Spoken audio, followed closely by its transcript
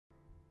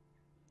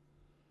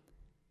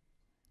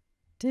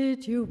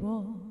Did you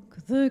walk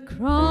the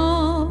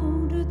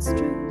crowded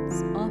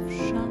streets of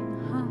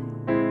Shanghai?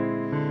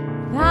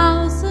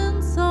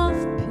 Thousands of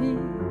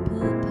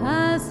people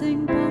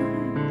passing by.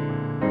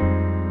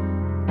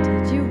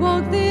 Did you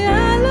walk the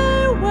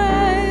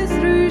alleyways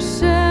through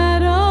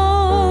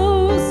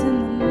shadows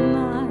in the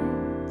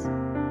night?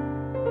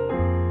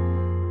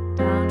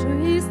 Down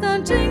to East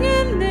Nanjing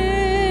in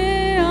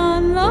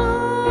neon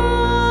light.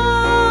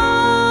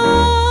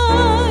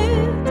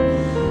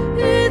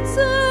 It's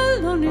a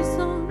lonely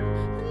song,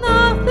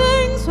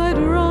 nothing's right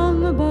or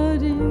wrong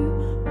about you.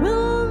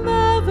 Will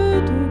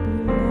never do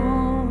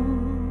belong.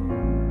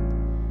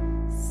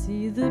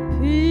 See the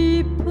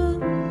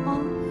people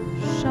of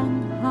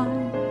Shanghai,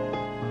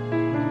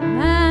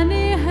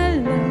 many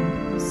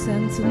hellos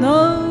and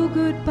no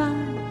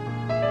goodbye.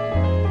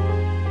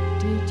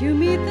 Did you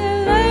meet the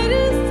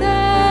ladies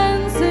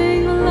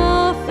dancing,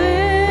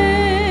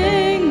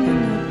 laughing in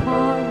the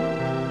park?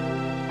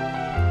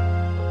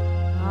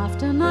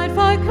 After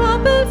nightfall,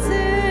 couples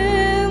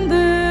in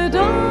the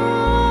dark.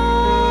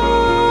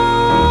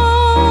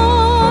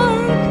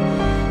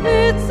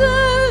 It's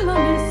a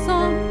lonely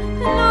song,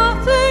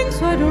 nothing's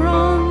right or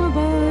wrong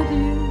about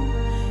you.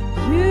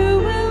 You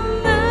will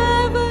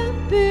never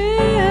be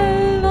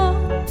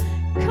alone.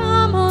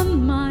 Come on,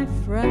 my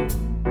friend,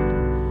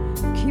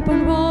 keep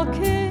on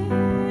walking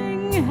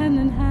hand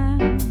in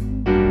hand.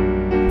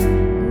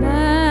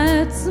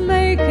 Let's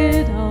make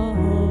it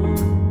home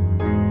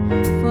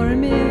for a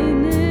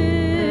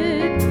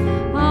minute.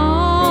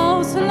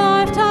 Ours a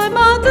lifetime,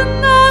 but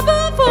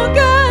never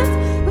forget,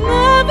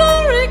 never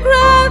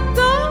regret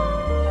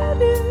that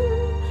you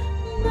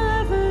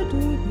never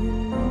do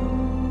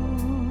belong.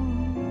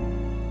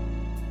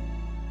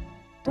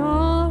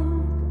 Dark,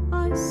 I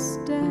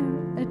stare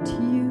at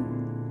you.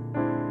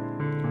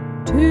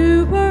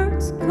 Two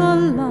words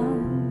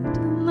collide,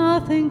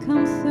 nothing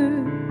comes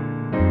through.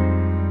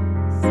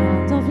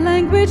 Sound of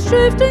language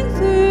drifting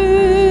through